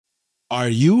Are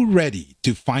you ready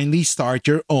to finally start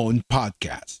your own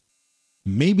podcast?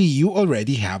 Maybe you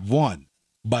already have one,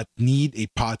 but need a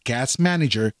podcast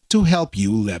manager to help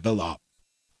you level up.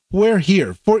 We're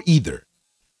here for either.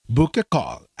 Book a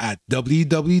call at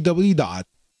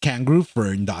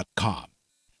www.kangaroofern.com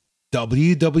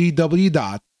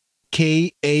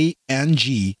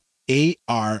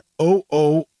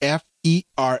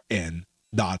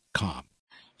www.kangaroofern.com.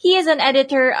 He is an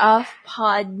editor of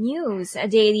Podnews, a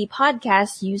daily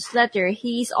podcast newsletter.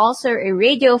 He is also a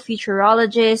radio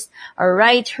futurologist, a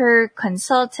writer,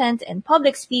 consultant, and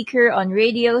public speaker on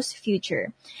radio's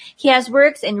future. He has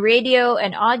worked in radio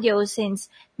and audio since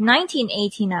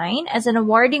 1989 as an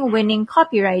award-winning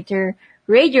copywriter,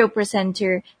 radio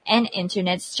presenter, and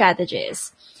internet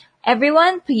strategist.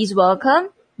 Everyone, please welcome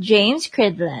James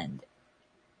Cridland.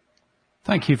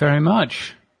 Thank you very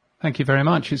much. Thank you very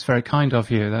much. It's very kind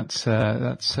of you. That's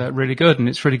really good, and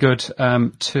it's really good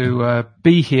to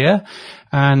be here,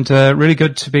 and really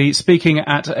good to be speaking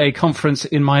at a conference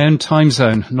in my own time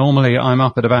zone. Normally, I'm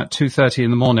up at about 2:30 in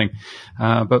the morning,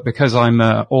 but because I'm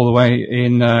all the way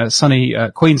in sunny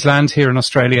Queensland here in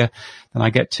Australia, then I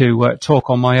get to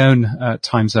talk on my own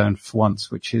time zone for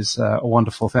once, which is a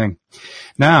wonderful thing.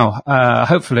 Now,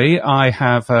 hopefully, I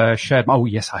have shared. Oh,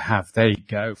 yes, I have. There you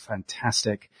go.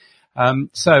 Fantastic.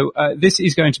 So this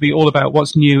is going to be all about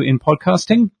what's new in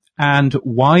podcasting and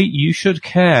why you should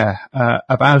care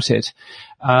about it.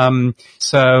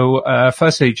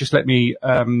 Firstly, just let me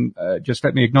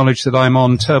acknowledge that I'm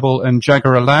on Turrbal and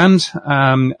Jagera land,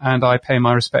 and I pay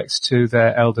my respects to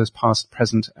their elders past,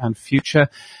 present and future.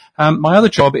 My other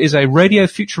job is a radio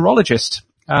futurologist.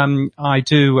 I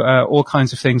do all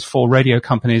kinds of things for radio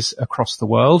companies across the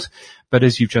world, but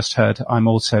as you've just heard, I'm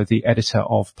also the editor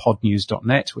of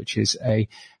podnews.net, which is a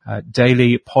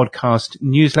daily podcast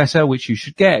newsletter, which you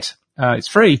should get. It's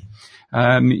free.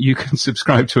 You can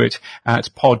subscribe to it at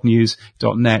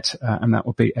podnews.net, and that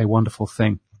would be a wonderful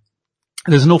thing.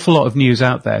 There's an awful lot of news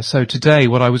out there. So today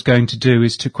what I was going to do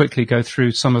is to quickly go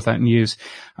through some of that news,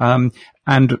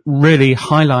 and really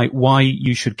highlight why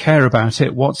you should care about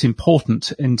it, what's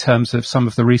important in terms of some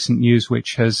of the recent news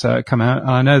which has come out.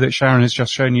 And I know that Sharon has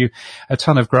just shown you a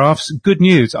ton of graphs. Good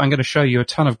news. I'm going to show you a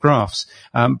ton of graphs,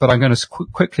 but I'm going to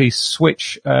quickly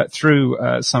switch through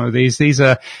some of these. These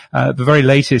are the very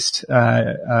latest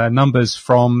numbers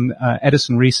from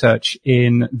Edison Research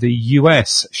in the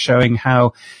US, showing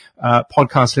how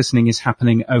podcast listening is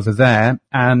happening over there,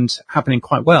 and happening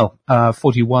quite well.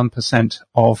 41%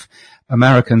 of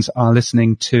Americans are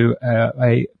listening to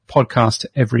a podcast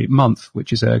every month,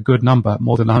 which is a good number,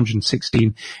 more than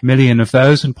 116 million of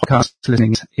those, and podcast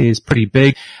listening is pretty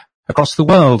big across the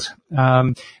world.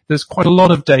 There's quite a lot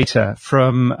of data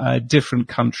from different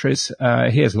countries.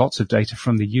 Here's lots of data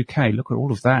from the UK. Look at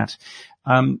all of that.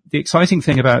 The exciting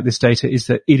thing about this data is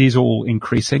that it is all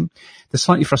increasing. The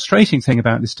slightly frustrating thing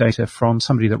about this data from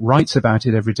somebody that writes about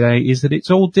it every day is that it's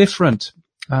all different.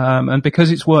 And because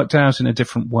it's worked out in a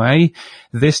different way,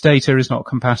 this data is not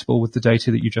compatible with the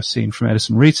data that you've just seen from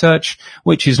Edison Research,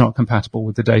 which is not compatible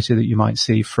with the data that you might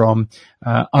see from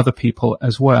other people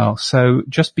as well. So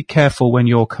just be careful when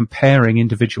you're comparing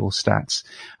individual stats,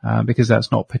 because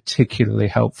that's not particularly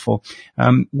helpful.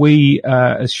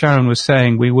 As Sharon was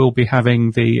saying, we will be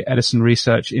having the Edison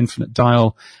Research Infinite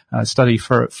Dial study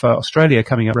for Australia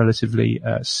coming up relatively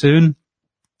soon.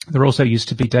 There also used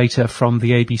to be data from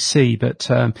the ABC, but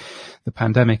the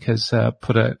pandemic has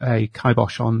put a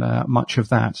kibosh on much of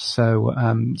that. So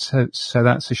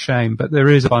that's a shame. But there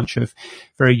is a bunch of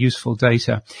very useful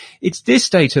data. It's this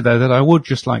data, though, that I would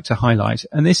just like to highlight,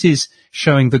 and this is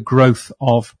showing the growth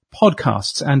of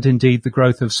podcasts and indeed the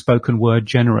growth of spoken word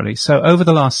generally. So over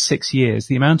the last 6 years,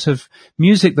 the amount of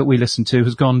music that we listen to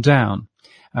has gone down.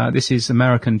 This is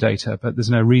American data, but there's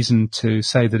no reason to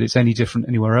say that it's any different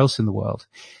anywhere else in the world.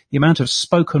 The amount of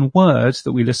spoken words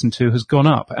that we listen to has gone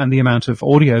up, and the amount of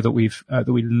audio that we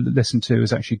listen to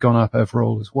has actually gone up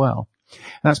overall as well.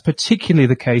 And that's particularly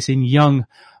the case in young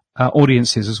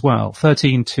audiences as well,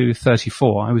 13 to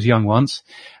 34. I was young once,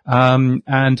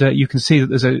 and you can see that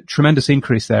there's a tremendous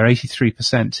increase there,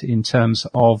 83% in terms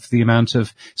of the amount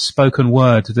of spoken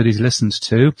word that is listened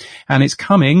to, and it's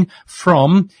coming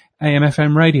from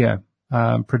AM/FM radio,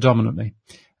 predominantly.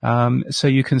 So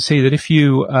you can see that if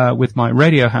you, with my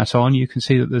radio hat on, you can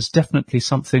see that there's definitely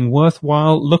something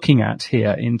worthwhile looking at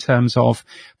here in terms of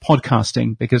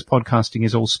podcasting, because podcasting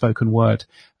is all spoken word.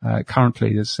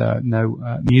 Currently, there's no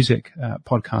music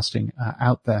podcasting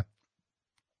out there.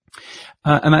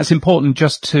 And that's important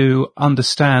just to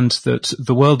understand that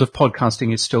the world of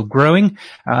podcasting is still growing,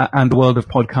 and the world of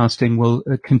podcasting will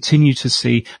continue to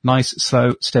see nice,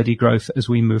 slow, steady growth as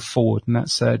we move forward. And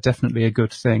that's definitely a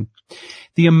good thing.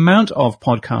 The amount of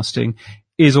podcasting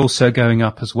is also going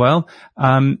up as well.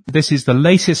 This is the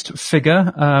latest figure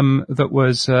that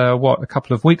was, a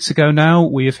couple of weeks ago now.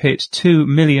 We have hit 2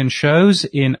 million shows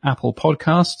in Apple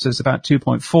Podcasts. There's about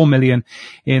 2.4 million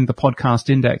in the podcast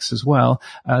index as well.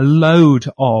 A load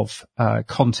of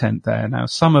content there. Now,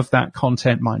 some of that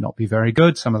content might not be very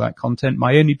good. Some of that content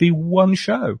might only be one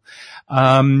show,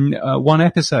 one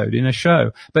episode in a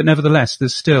show. But nevertheless,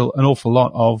 there's still an awful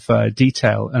lot of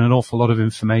detail and an awful lot of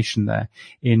information there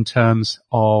in terms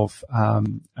of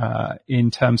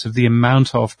the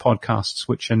amount of podcasts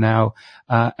which are now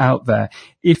out there.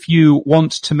 If you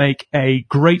want to make a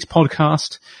great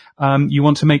podcast, you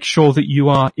want to make sure that you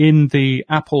are in the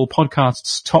Apple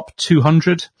Podcasts top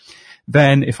 200.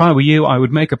 Then if I were you, I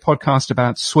would make a podcast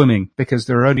about swimming, because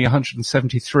there are only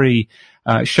 173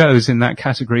 shows in that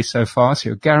category so far, so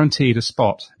you're guaranteed a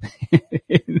spot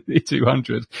in the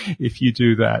 200 if you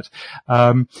do that.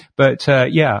 But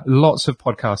lots of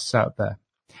podcasts out there.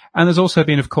 And there's also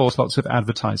been, of course, lots of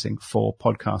advertising for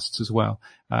podcasts as well.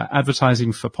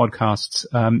 Advertising for podcasts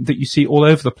that you see all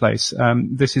over the place.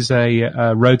 This is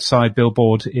a roadside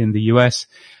billboard in the US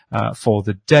for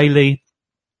the Daily.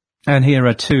 And here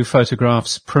are 2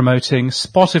 photographs promoting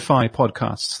Spotify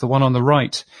podcasts. The one on the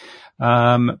right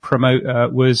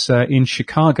was in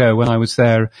Chicago when I was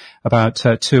there about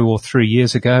 2 or 3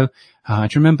 years ago. Do you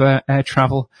remember air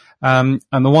travel? And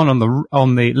the one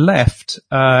on the left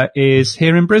is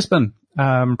here in Brisbane,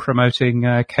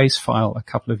 promoting Case File a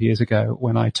couple of years ago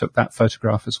when I took that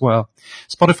photograph as well.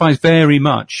 Spotify is very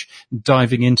much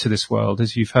diving into this world,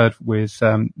 as you've heard with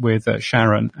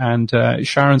Sharon, and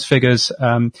Sharon's figures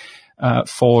for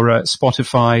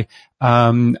Spotify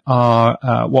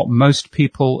are what most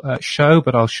people show,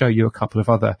 but I'll show you a couple of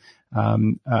other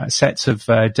sets of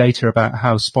data about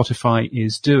how Spotify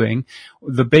is doing.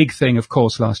 The big thing, of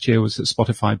course, last year was that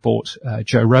Spotify bought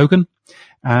Joe Rogan,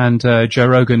 and Joe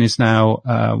Rogan is now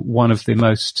one of the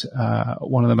most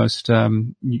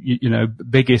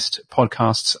biggest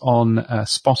podcasts on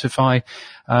Spotify.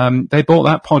 They bought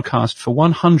that podcast for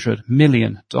 $100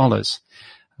 million,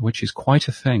 which is quite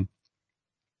a thing.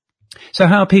 So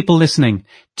how are people listening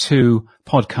to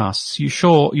podcasts? You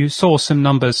saw some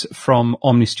numbers from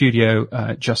Omni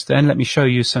Studio just then. Let me show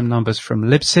you some numbers from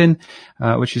Libsyn,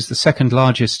 which is the second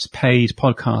largest paid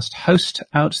podcast host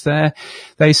out there.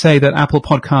 They say that Apple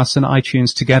Podcasts and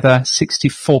iTunes together,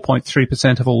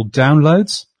 64.3% of all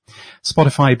downloads.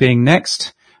 Spotify being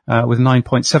next, with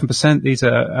 9.7%. These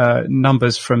are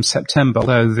numbers from September,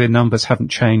 although the numbers haven't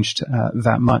changed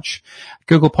that much.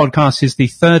 Google Podcasts is the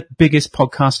third biggest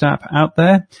podcast app out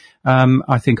there.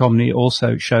 I think Omni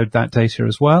also showed that data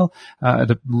as well,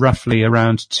 at roughly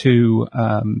around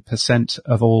 2%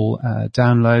 of all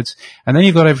downloads. And then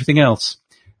you've got everything else.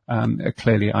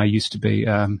 Clearly, I used to be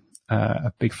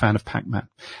a big fan of Pac-Man.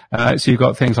 So you've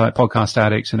got things like Podcast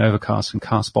Addict and Overcast and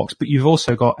Castbox, but you've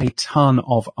also got a ton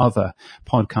of other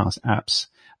podcast apps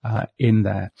in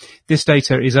there. This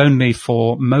data is only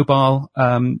for mobile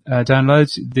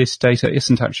downloads. This data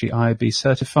isn't actually IAB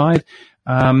certified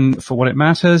for what it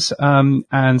matters, and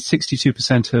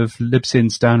 62% of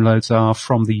Libsyn's downloads are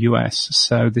from the US.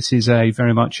 So this is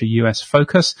very much a US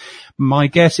focus. My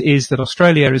guess is that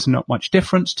Australia is not much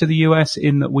different to the US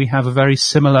in that we have a very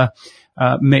similar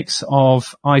mix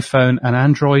of iPhone and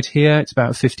Android here. It's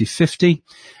about 50-50,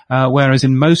 whereas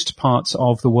in most parts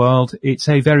of the world, it's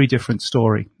a very different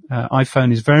story.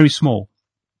 iPhone is very small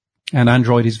and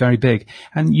Android is very big.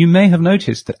 And you may have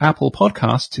noticed that Apple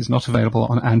Podcasts is not available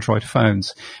on Android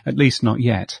phones, at least not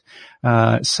yet.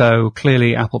 So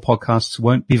clearly Apple Podcasts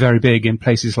won't be very big in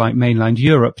places like mainland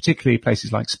Europe, particularly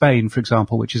places like Spain, for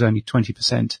example, which is only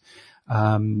 20%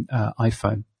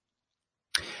 iPhone.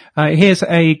 Here's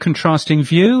a contrasting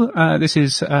view. This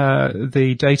is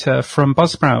the data from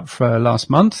Buzzsprout for last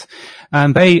month,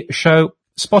 and they show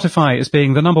Spotify as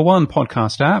being the number 1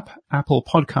 podcast app, Apple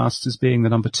Podcasts as being the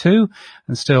number 2,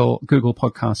 and still Google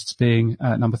Podcasts being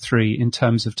number 3 in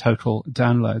terms of total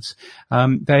downloads.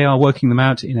 They are working them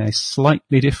out in a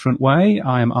slightly different way.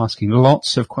 I am asking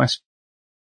lots of questions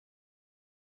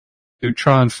to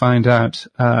try and find out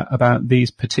about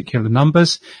these particular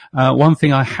numbers. One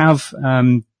thing I have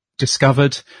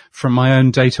discovered from my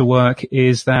own data work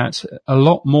is that a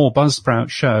lot more Buzzsprout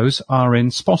shows are in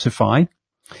Spotify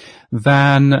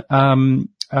than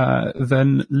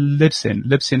Libsyn.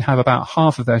 Libsyn have about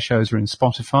half of their shows are in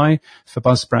Spotify. For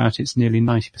Buzzsprout, it's nearly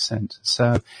 90%.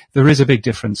 So there is a big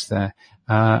difference there.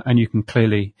 And you can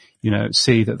clearly,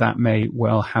 see that may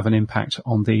well have an impact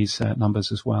on these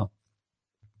numbers as well.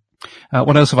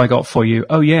 What else have I got for you?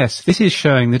 Oh yes, this is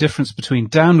showing the difference between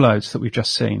downloads that we've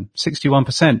just seen.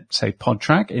 61% say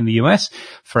Podtrack in the US,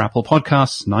 for Apple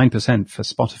Podcasts, 9% for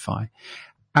Spotify.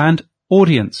 And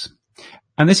audience.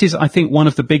 And this is, I think, one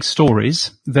of the big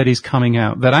stories that is coming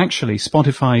out, that actually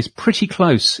Spotify is pretty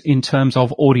close in terms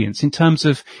of audience, in terms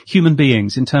of human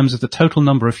beings, in terms of the total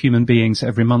number of human beings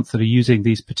every month that are using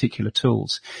these particular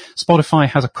tools. Spotify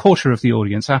has a quarter of the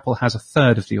audience. Apple has a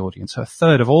third of the audience. So a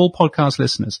third of all podcast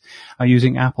listeners are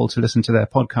using Apple to listen to their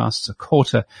podcasts. A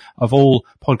quarter of all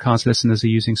podcast listeners are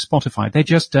using Spotify. They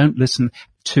just don't listen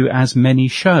to as many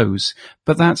shows,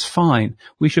 but that's fine.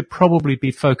 We should probably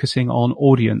be focusing on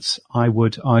audience, I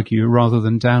would argue, rather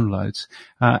than downloads.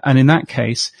 And in that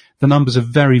case, the numbers are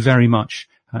very, very much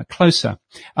closer.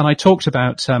 And I talked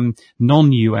about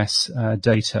non-US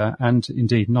data and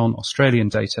indeed non-Australian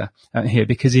data here,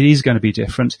 because it is going to be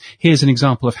different. Here's an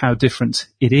example of how different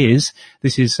it is.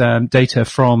 This is data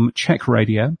from Czech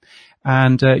Radio,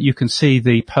 and you can see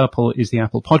the purple is the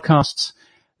Apple Podcasts.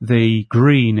 The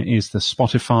green is the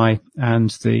Spotify,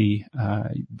 and the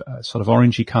sort of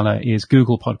orangey color is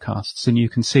Google Podcasts. And you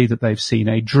can see that they've seen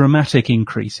a dramatic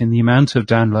increase in the amount of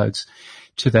downloads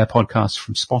to their podcasts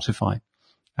from Spotify.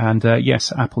 And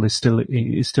yes, Apple is still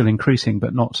increasing,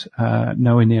 but not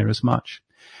nowhere near as much.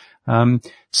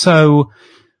 So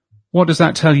what does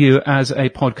that tell you as a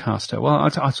podcaster? Well,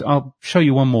 I'll show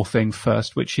you one more thing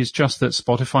first, which is just that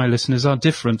Spotify listeners are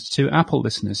different to Apple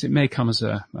listeners. It may come as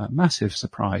a massive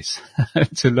surprise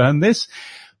to learn this,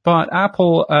 but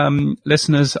Apple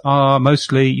listeners are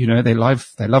mostly, they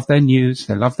love their news,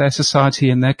 they love their society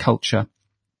and their culture.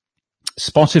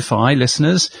 Spotify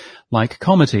listeners like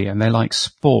comedy and they like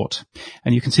sport.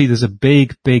 And you can see there's a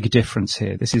big, big difference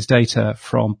here. This is data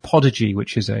from Podigy,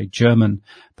 which is a German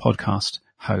podcast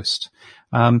host.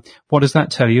 What does that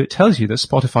tell you? It tells you that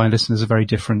Spotify listeners are very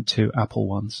different to Apple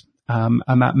ones.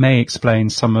 And that may explain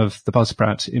some of the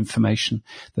Buzzsprout information,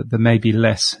 that there may be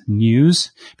less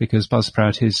news, because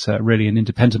Buzzsprout is really an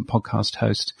independent podcast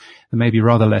host. There may be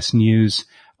rather less news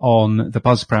on the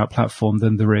Buzzsprout platform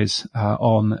than there is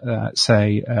on,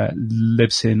 say,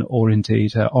 Libsyn or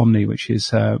indeed Omni, which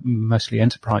is mostly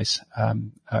enterprise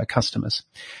customers.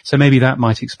 So maybe that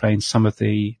might explain some of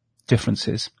the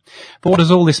differences. But what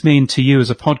does all this mean to you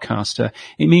as a podcaster?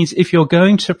 It means if you're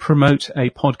going to promote a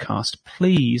podcast,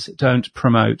 please don't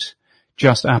promote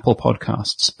just Apple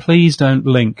Podcasts. Please don't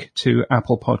link to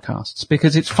Apple Podcasts,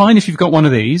 because it's fine if you've got one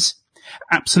of these.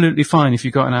 Absolutely fine if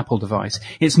you've got an Apple device.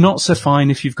 It's not so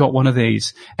fine if you've got one of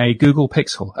these, a Google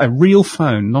Pixel, a real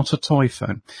phone, not a toy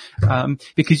phone,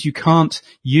 because you can't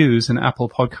use an Apple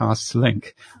Podcasts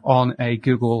link on a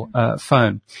Google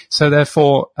phone. So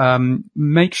therefore,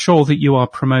 make sure that you are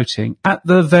promoting, at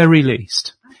the very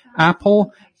least,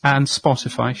 Apple and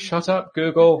Spotify. Shut up,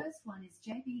 Google.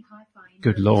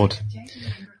 Good Lord.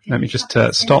 Let me just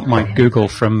stop my Google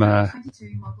from...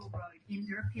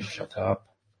 Shut up.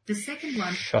 The second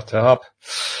one. Shut up.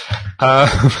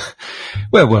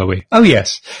 Where were we? Oh,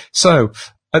 yes. So,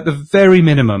 at the very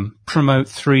minimum, promote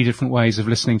 3 different ways of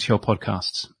listening to your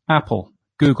podcasts. Apple,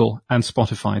 Google, and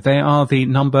Spotify. They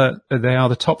are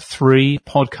the top 3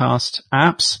 podcast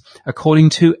apps,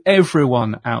 according to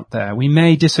everyone out there. We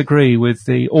may disagree with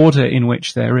the order in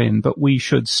which they're in, but we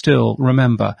should still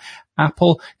remember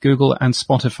Apple, Google, and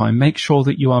Spotify. Make sure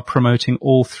that you are promoting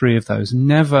all 3 of those.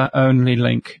 Never only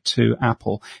link to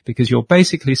Apple, because you're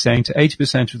basically saying to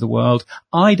 80% of the world,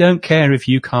 I don't care if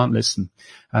you can't listen.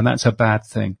 And that's a bad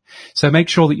thing. So make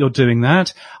sure that you're doing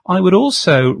that. I would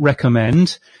also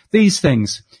recommend these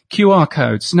things. QR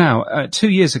codes. Now, 2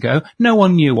 years ago, no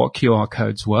one knew what QR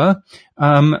codes were.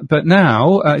 But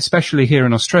now, especially here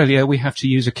in Australia, we have to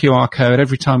use a QR code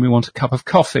every time we want a cup of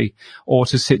coffee or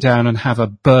to sit down and have a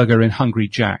burger in Hungry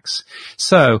Jack's.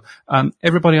 So,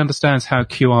 everybody understands how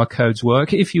QR codes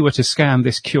work. If you were to scan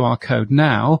this QR code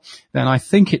now, then I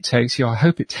hope it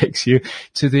takes you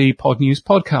to the Podnews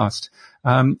podcast.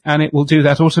 And it will do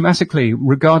that automatically,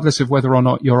 regardless of whether or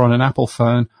not you're on an Apple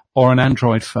phone or an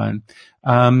Android phone.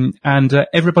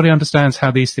 Everybody understands how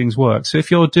these things work. So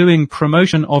if you're doing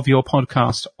promotion of your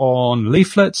podcast on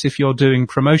leaflets, if you're doing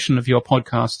promotion of your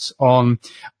podcasts on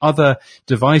other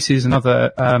devices and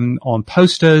on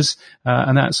posters,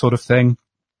 and that sort of thing,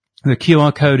 the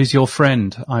QR code is your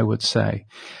friend, I would say.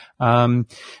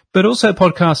 But also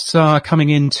podcasts are coming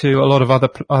into a lot of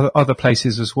other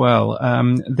places as well.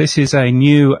 This is a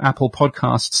new Apple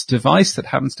Podcasts device that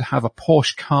happens to have a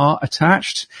Porsche car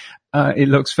attached. It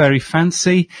looks very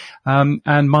fancy.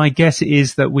 And my guess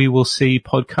is that we will see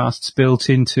podcasts built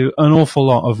into an awful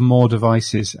lot of more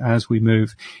devices as we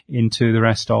move into the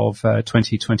rest of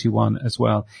 2021 as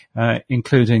well,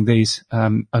 including these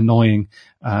annoying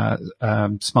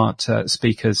smart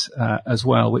speakers as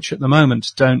well, which at the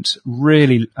moment don't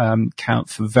really count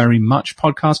for very much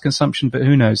podcast consumption, but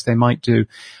who knows, they might do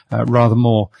rather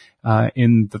more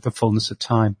in the fullness of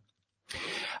time.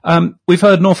 We've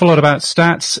heard an awful lot about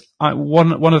stats.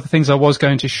 One of the things I was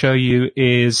going to show you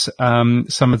is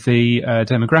some of the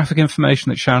demographic information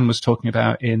that Sharon was talking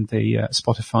about in the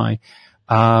Spotify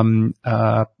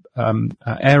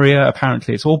area.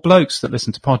 Apparently, it's all blokes that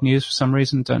listen to Podnews for some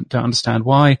reason. Don't understand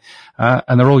why,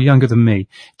 and they're all younger than me.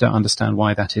 Don't understand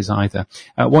why that is either.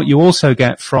 What you also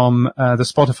get from the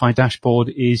Spotify dashboard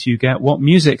is you get what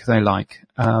music they like.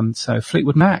 So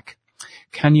Fleetwood Mac,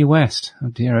 Kanye West. Oh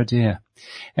dear.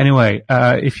 Anyway,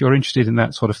 if you're interested in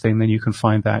that sort of thing, then you can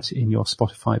find that in your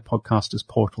Spotify podcasters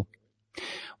portal.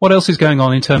 What else is going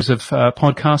on in terms of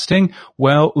podcasting?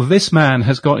 Well, this man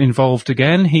has got involved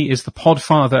again. He is the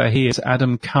podfather. He is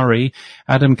Adam Curry.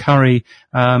 Adam Curry,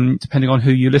 depending on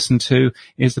who you listen to,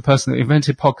 is the person that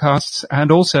invented podcasts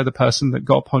and also the person that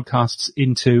got podcasts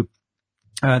into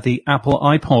the Apple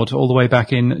iPod all the way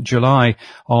back in July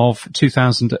of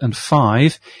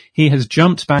 2005. He has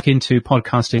jumped back into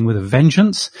podcasting with a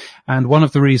vengeance, and one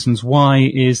of the reasons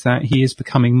why is that he is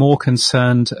becoming more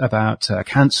concerned about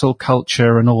cancel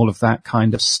culture and all of that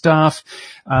kind of stuff,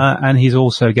 and he's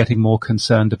also getting more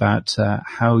concerned about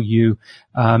how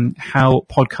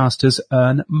podcasters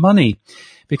earn money.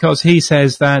 Because he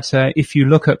says that if you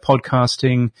look at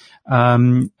podcasting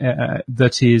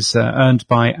that is earned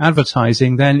by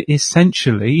advertising, then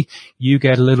essentially you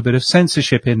get a little bit of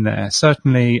censorship in there.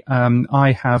 Certainly,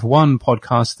 I have one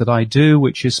podcast that I do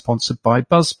which is sponsored by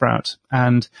Buzzsprout,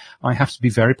 and I have to be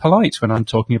very polite when I'm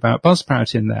talking about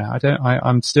Buzzsprout in there.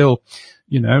 I'm still,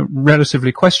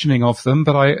 relatively questioning of them,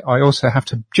 but I also have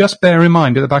to just bear in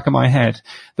mind at the back of my head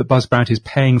that Buzzsprout is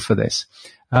paying for this.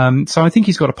 So I think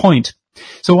he's got a point.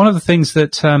 So one of the things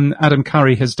that Adam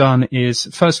Curry has done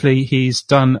is, firstly, he's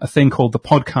done a thing called the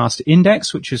Podcast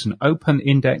Index, which is an open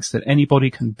index that anybody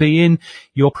can be in.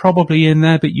 You're probably in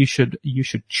there, but you should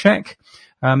check.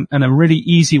 And a really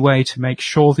easy way to make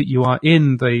sure that you are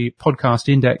in the Podcast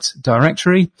Index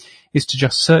directory is to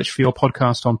just search for your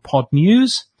podcast on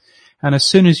Podnews. And as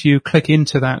soon as you click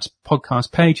into that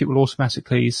podcast page, it will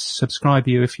automatically subscribe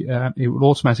you it will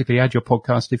automatically add your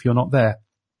podcast if you're not there.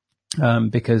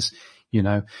 Because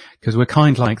we're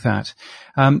kind like that.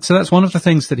 So that's one of the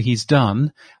things that he's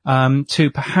done,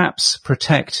 to perhaps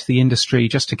protect the industry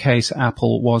just in case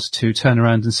Apple was to turn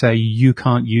around and say, you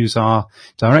can't use our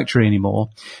directory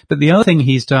anymore. But the other thing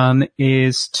he's done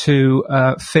is to,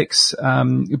 fix,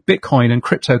 Bitcoin and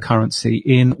cryptocurrency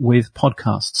in with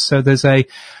podcasts. So there's a,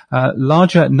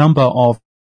 larger number of,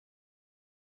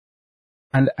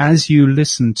 and as you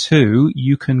listen to,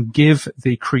 you can give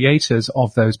the creators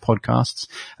of those podcasts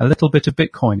a little bit of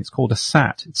Bitcoin. It's called a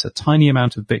sat. It's a tiny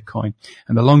amount of Bitcoin.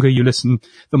 And the longer you listen,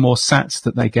 the more sats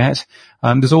that they get.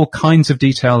 There's all kinds of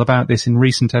detail about this in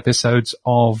recent episodes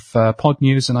of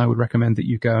Podnews, and I would recommend that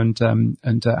you go and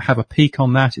have a peek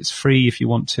on that. It's free if you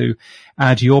want to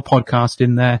add your podcast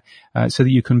in there, so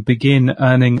that you can begin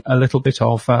earning a little bit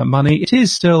of money. It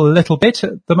is still a little bit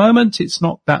at the moment. It's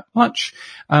not that much,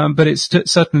 but it's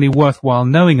certainly worthwhile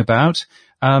knowing about.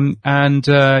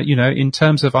 In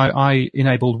terms of, I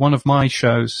enabled one of my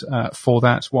shows for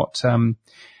that,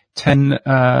 10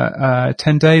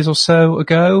 days or so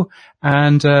ago,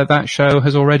 and that show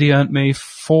has already earned me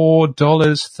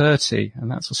 $4.30,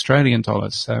 and that's Australian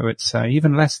dollars, so it's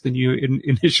even less than you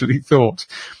initially thought.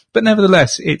 But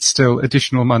nevertheless, it's still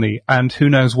additional money, and who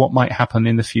knows what might happen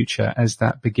in the future as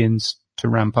that begins to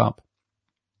ramp up.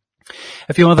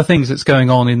 A few other things that's going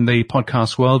on in the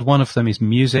podcast world. One of them is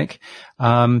music.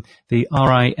 The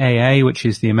RIAA, which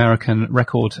is the American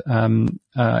record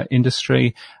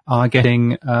industry, are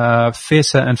getting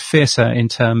fiercer and fiercer in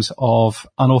terms of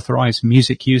unauthorized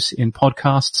music use in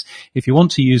podcasts. If you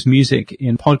want to use music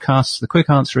in podcasts, the quick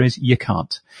answer is you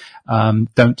can't.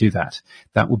 Don't do that.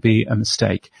 That would be a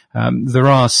mistake. There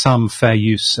are some fair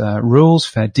use rules,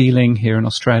 fair dealing here in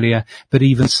Australia, but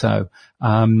even so,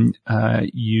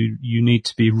 you need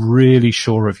to be really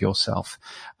sure of yourself.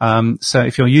 So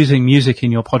if you're using music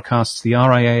in your podcasts, the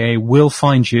RIAA will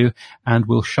find you and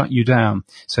will shut you down.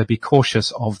 So be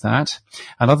cautious of that.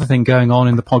 Another thing going on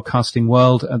in the podcasting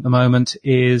world at the moment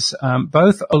is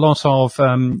both a lot of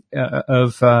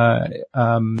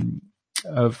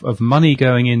money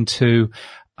going into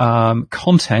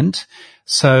content.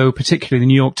 So particularly the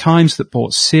New York Times that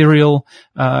bought Serial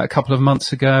a couple of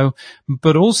months ago,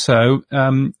 but also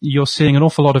you're seeing an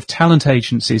awful lot of talent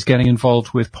agencies getting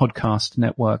involved with podcast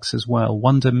networks as well.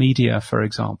 Wonder Media, for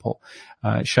example,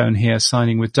 shown here,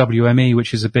 signing with WME,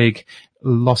 which is a big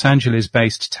Los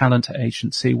Angeles-based talent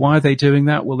agency. Why are they doing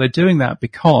that? Well, they're doing that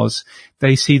because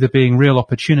they see there being real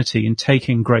opportunity in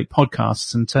taking great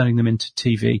podcasts and turning them into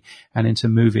TV and into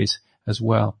movies as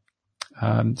well.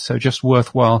 So just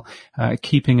worthwhile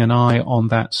keeping an eye on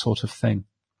that sort of thing.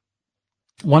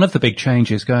 One of the big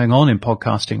changes going on in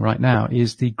podcasting right now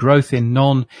is the growth in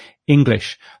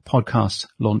non-English podcast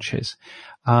launches.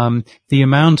 The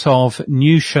amount of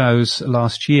new shows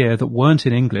last year that weren't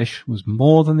in English was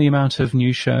more than the amount of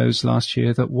new shows last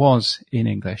year that was in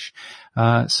English.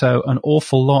 So an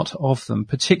awful lot of them,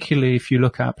 particularly if you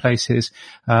look at places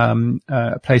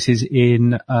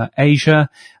in Asia,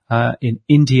 in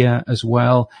India as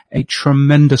well, a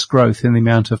tremendous growth in the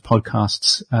amount of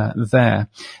podcasts there.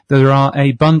 There are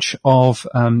a bunch of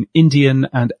Indian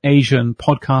and Asian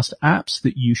podcast apps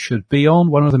that you should be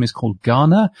on. One of them is called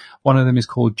Ghana. One of them is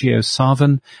called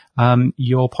GeoSavan.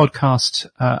 Your podcast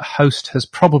host has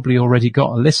probably already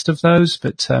got a list of those,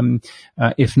 but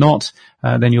if not,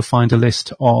 then you'll find a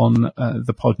list on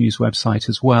the Podnews website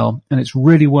as well. And it's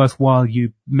really worthwhile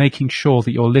you making sure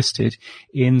that you're listed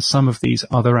in some of these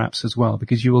other apps as well,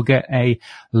 because you will get a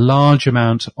large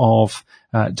amount of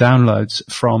downloads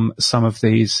from some of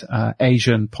these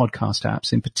Asian podcast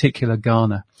apps, in particular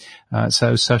Ghana.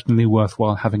 So certainly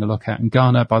worthwhile having a look at. And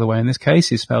Ghana, by the way, in this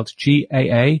case is spelled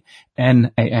G-A-A-N-A-A,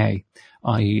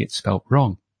 i.e. it's spelled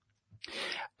wrong.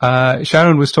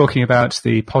 Sharon was talking about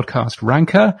the podcast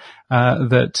ranker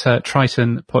that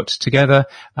Triton put together.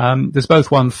 There's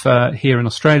both one for here in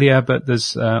Australia, but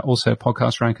there's also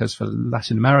podcast rankers for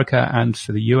Latin America and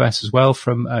for the US as well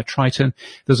from Triton.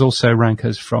 There's also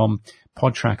rankers from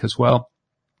Podtrac as well.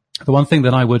 The one thing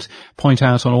that I would point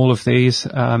out on all of these,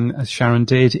 as Sharon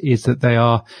did, is that they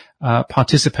are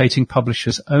participating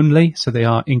publishers only, so they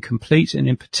are incomplete. And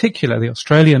in particular, the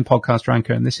Australian podcast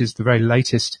ranker, and this is the very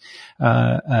latest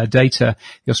data,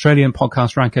 the Australian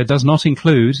podcast ranker does not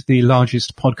include the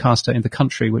largest podcaster in the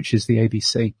country, which is the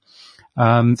ABC.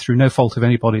 Through no fault of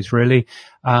anybody's really.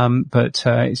 But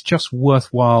it's just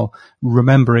worthwhile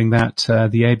remembering that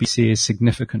the ABC is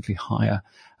significantly higher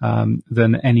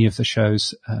than any of the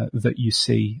shows that you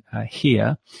see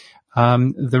here.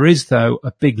 There is, though,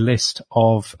 a big list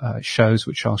of shows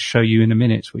which I'll show you in a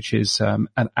minute, which is an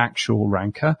actual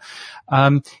ranker.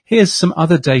 Here's some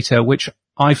other data which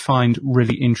I find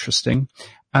really interesting,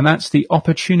 and that's the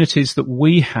opportunities that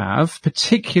we have,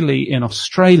 particularly in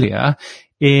Australia,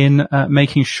 in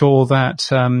making sure that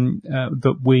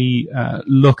that we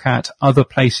look at other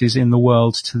places in the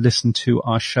world to listen to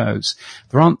our shows.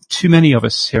 There aren't too many of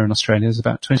us here in Australia. There's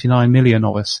about 29 million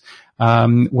of us.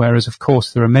 Whereas, of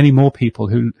course, there are many more people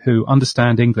who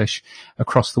understand English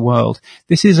across the world.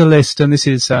 This is a list, and this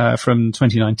is from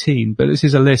 2019, but this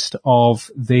is a list of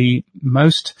the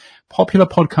most popular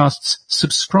podcasts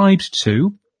subscribed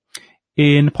to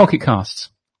in Pocket Casts.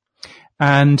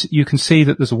 And you can see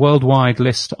that there's a worldwide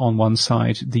list on one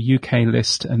side, the UK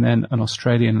list, and then an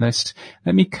Australian list.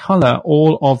 Let me colour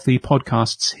all of the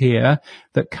podcasts here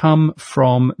that come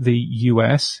from the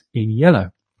US in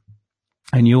yellow.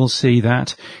 And you'll see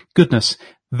that, goodness,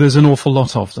 there's an awful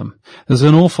lot of them. There's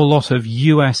an awful lot of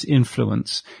US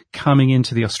influence coming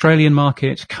into the Australian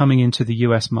market, coming into the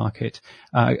US market,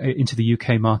 into the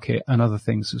UK market, and other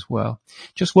things as well.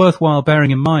 Just worthwhile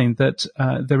bearing in mind that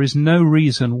there is no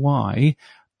reason why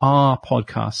our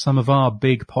podcasts, some of our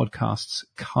big podcasts,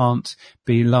 can't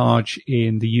be large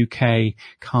in the UK,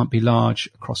 can't be large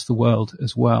across the world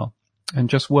as well. And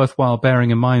just worthwhile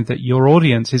bearing in mind that your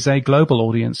audience is a global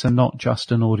audience and not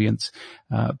just an audience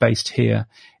based here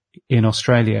in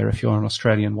Australia if you're an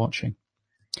Australian watching.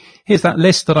 Here's that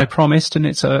list that I promised, and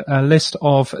it's a list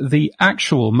of the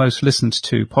actual most listened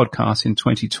to podcasts in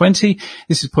 2020.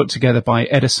 This is put together by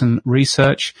Edison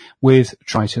Research with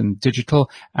Triton Digital.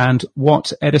 And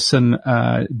what Edison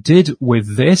did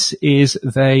with this is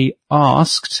they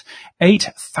asked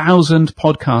 8,000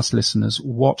 podcast listeners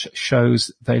what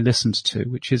shows they listened to,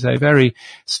 which is a very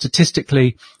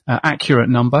statistically accurate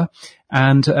number.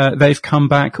 And they've come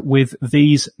back with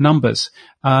these numbers.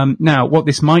 Now, what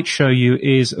this might show you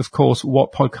is, of course,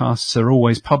 what podcasts are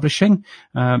always publishing,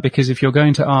 because if you're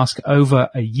going to ask over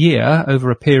a year,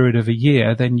 over a period of a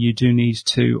year, then you do need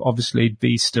to obviously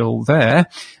be still there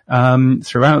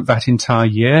throughout that entire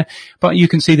year. But you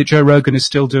can see that Joe Rogan is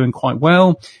still doing quite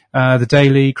well. The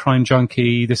Daily, Crime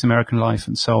Junkie, This American Life,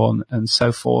 and so on and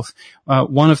so forth.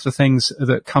 One of the things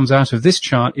that comes out of this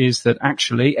chart is that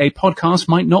actually a podcast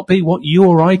might not be what you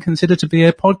or I consider to be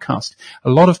a podcast. A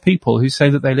lot of people who say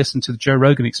that they listen to the Joe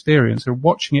Rogan Experience are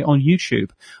watching it on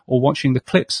YouTube or watching the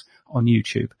clips on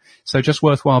YouTube. So just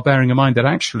worthwhile bearing in mind that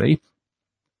actually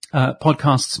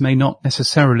podcasts may not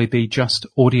necessarily be just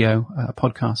audio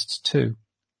podcasts too.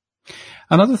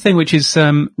 Another thing which is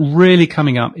really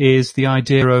coming up is the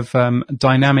idea of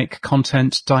dynamic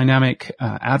content, dynamic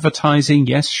advertising.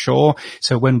 Yes, sure.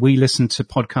 So when we listen to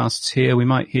podcasts here, we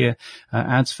might hear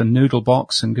ads for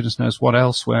Noodlebox and goodness knows what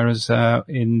else, whereas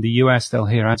in the US they'll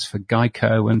hear ads for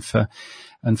Geico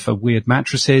and for weird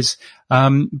mattresses.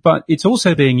 But it's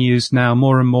also being used now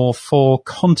more and more for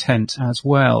content as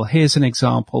well. Here's an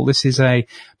example. This is a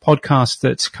podcast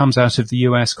that comes out of the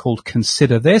US called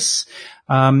Consider This.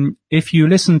 If you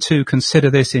listen to Consider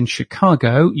This in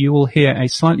Chicago, you will hear a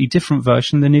slightly different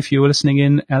version than if you were listening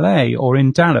in LA or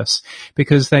in Dallas,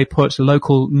 because they put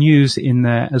local news in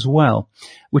there as well,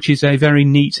 which is a very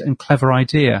neat and clever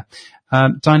idea.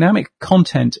 Dynamic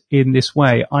content in this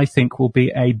way, I think, will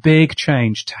be a big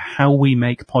change to how we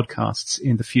make podcasts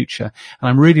in the future. And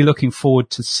I'm really looking forward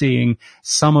to seeing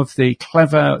some of the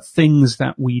clever things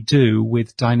that we do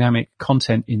with dynamic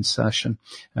content insertion,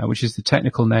 which is the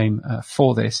technical name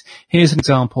for this. Here's an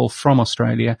example from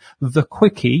Australia, The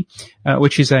Quickie,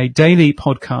 which is a daily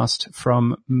podcast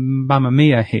from Mamma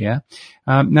Mia here.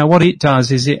 Now what it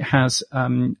does is it has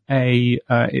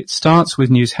it starts with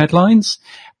news headlines,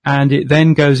 and it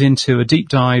then goes into a deep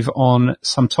dive on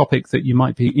some topic that you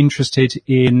might be interested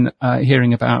in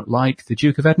hearing about, like the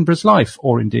Duke of Edinburgh's life,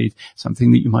 or indeed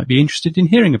something that you might be interested in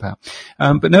hearing about.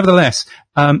 But nevertheless,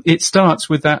 it starts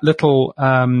with that little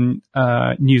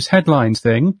news headlines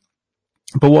thing.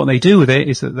 But what they do with it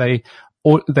is that they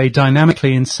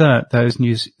dynamically insert those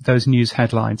news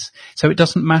headlines. So it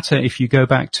doesn't matter if you go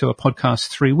back to a podcast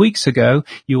 3 weeks ago,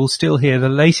 you will still hear the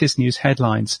latest news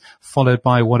headlines followed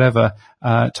by whatever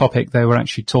topic they were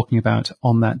actually talking about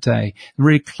on that day. A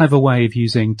really clever way of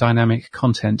using dynamic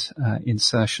content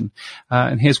insertion.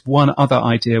 And here's one other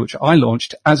idea which I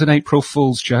launched as an April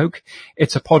Fool's joke.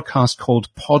 It's a podcast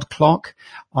called Podclock.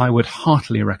 I would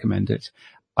heartily recommend it.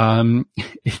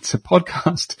 It's a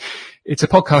podcast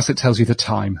that tells you the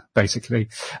time, basically.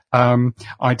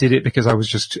 I did it because I was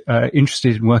just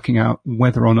interested in working out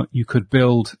whether or not you could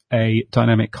build a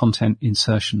dynamic content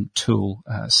insertion tool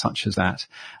such as that,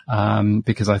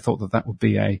 because I thought that would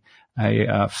be a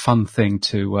fun thing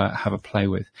to have a play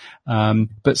with.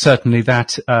 But certainly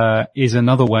that is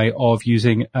another way of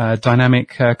using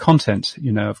dynamic content,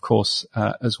 of course,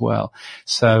 as well.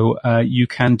 So you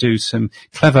can do some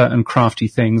clever and crafty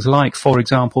things, like, for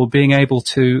example, being able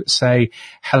to say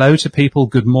hello to people,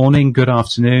 good morning, good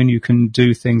afternoon. You can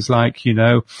do things like, you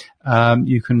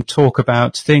can talk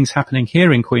about things happening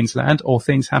here in Queensland or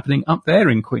things happening up there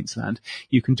in Queensland.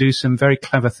 You can do some very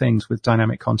clever things with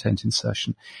dynamic content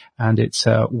insertion, and it's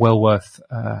well worth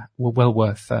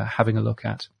having a look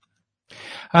at.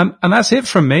 And that's it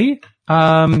from me.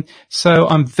 So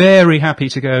I'm very happy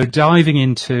to go diving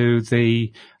into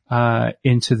the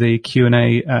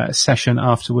Q&A session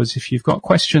afterwards. If you've got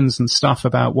questions and stuff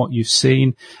about what you've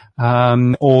seen,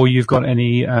 or you've got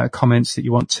any comments that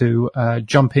you want to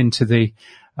jump into the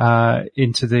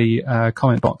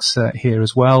comment box here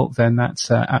as well, then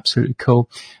that's absolutely cool.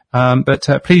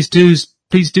 But please do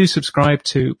subscribe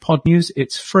to Podnews.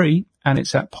 It's free and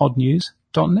it's at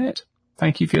podnews.net.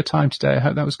 Thank you for your time today. I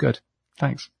hope that was good.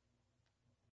 Thanks.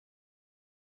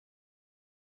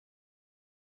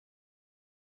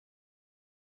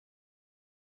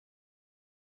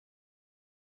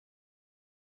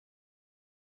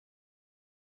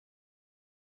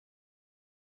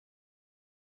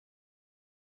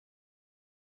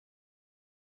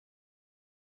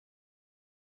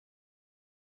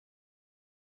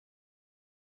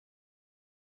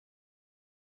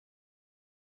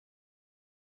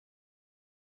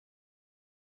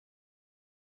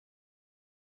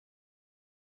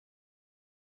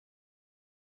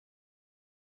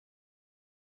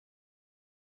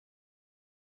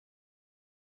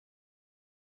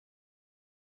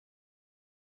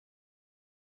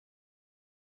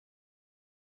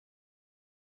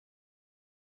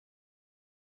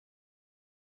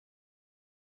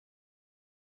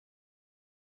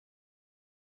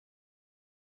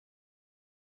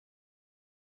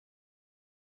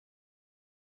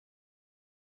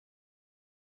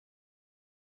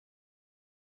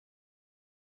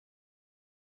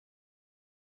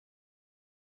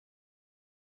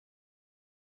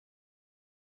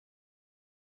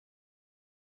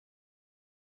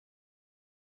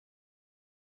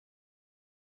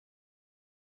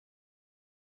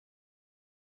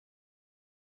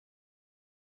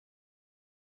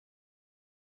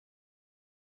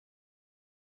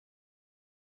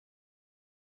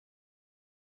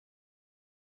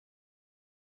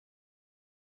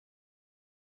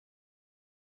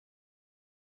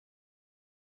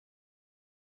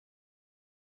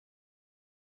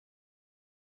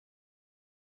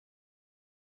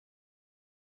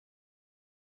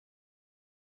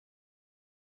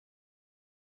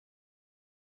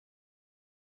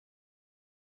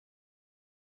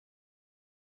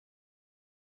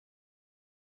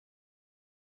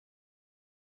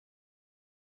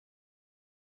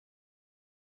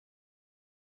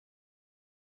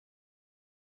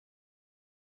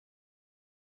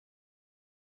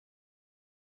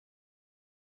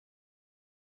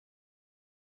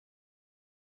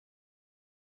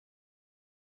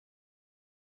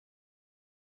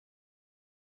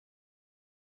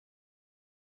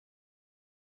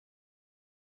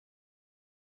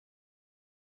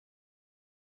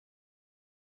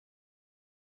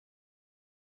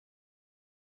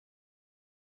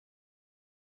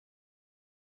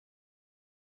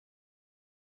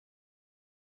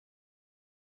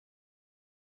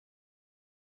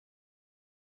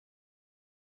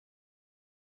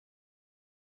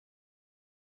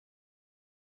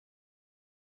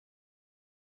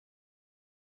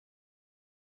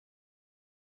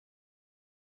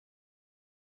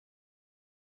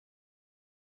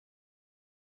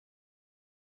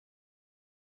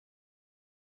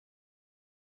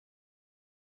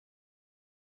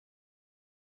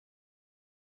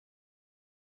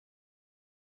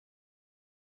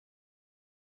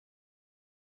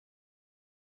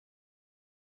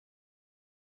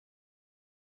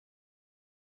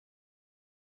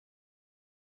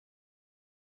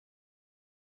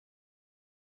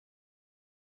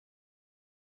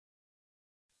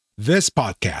 This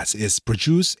podcast is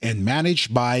produced and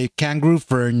managed by Kangaroo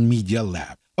Fern Media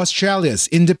Lab, Australia's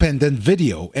independent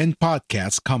video and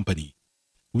podcast company.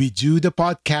 We do the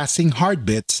podcasting hard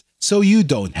bits so you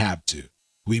don't have to.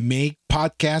 We make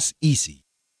podcasts easy.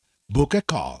 Book a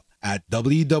call at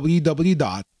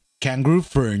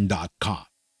www.kangaroofern.com.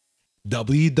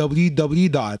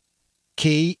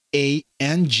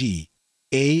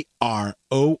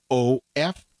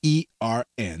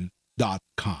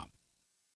 www.kangaroofern.com.